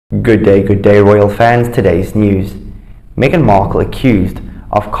Good day, royal fans. Today's news. Meghan Markle accused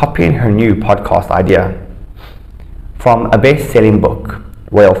of copying her new podcast idea. From a best-selling book,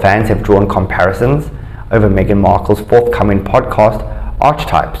 royal fans have drawn comparisons over Meghan Markle's forthcoming podcast,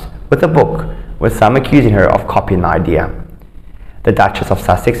 Archetypes, with a book, with some accusing her of copying the idea. The Duchess of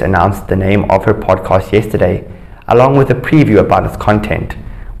Sussex announced the name of her podcast yesterday, along with a preview about its content,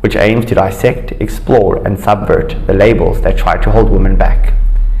 which aims to dissect, explore, and subvert the labels that try to hold women back.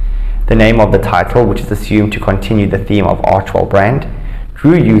 The name of the title, which is assumed to continue the theme of Archewell brand,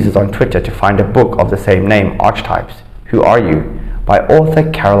 drew users on Twitter to find a book of the same name, Archetypes, Who Are You?, by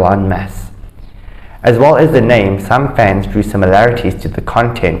author Caroline Mass. As well as the name, some fans drew similarities to the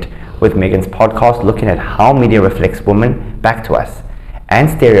content with Meghan's podcast, looking at how media reflects women back to us, and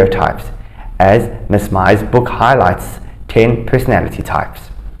stereotypes, as Miss Mai's book highlights 10 personality types.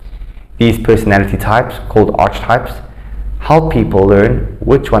 These personality types, called archetypes, help people learn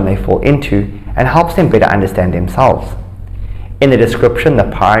which one they fall into and helps them better understand themselves. In the description, the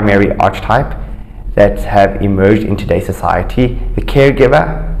primary archetype that have emerged in today's society: the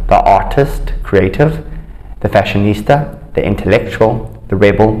caregiver, the artist, creative, the fashionista, the intellectual, the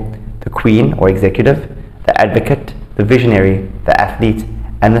rebel, the queen or executive, the advocate, the visionary, the athlete,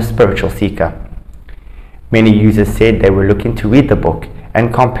 and the spiritual seeker. Many users said they were looking to read the book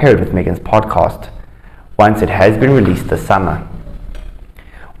and compare it with Meghan's podcast, once it has been released this summer.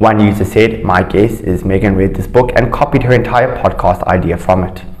 One user said, "My guess is Meghan read this book and copied her entire podcast idea from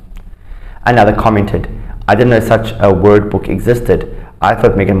it." Another commented, "I didn't know such a word book existed. I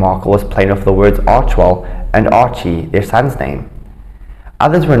thought Meghan Markle was playing off the words Archewell and Archie, their son's name."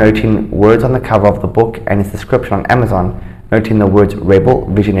 Others were noting words on the cover of the book and its description on Amazon, noting the words rebel,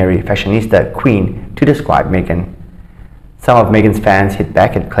 visionary, fashionista, queen to describe Meghan. Some of Meghan's fans hit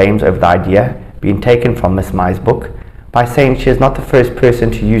back at claims over the idea being taken from Miss Mai's book by saying she is not the first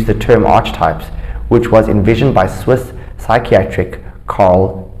person to use the term archetypes, which was envisioned by Swiss psychiatric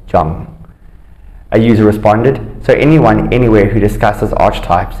Carl Jung. A user responded, "So anyone anywhere who discusses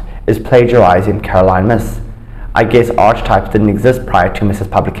archetypes is plagiarizing Caroline Miss. I guess archetypes didn't exist prior to Miss's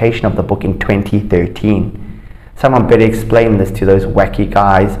publication of the book in 2013. Someone better explain this to those wacky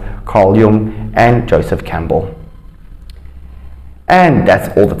guys, Carl Jung and Joseph Campbell." And that's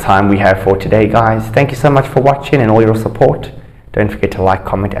all the time we have for today, guys. Thank you so much for watching and all your support. Don't forget to like,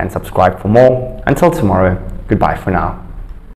 comment, and subscribe for more. Until tomorrow, goodbye for now.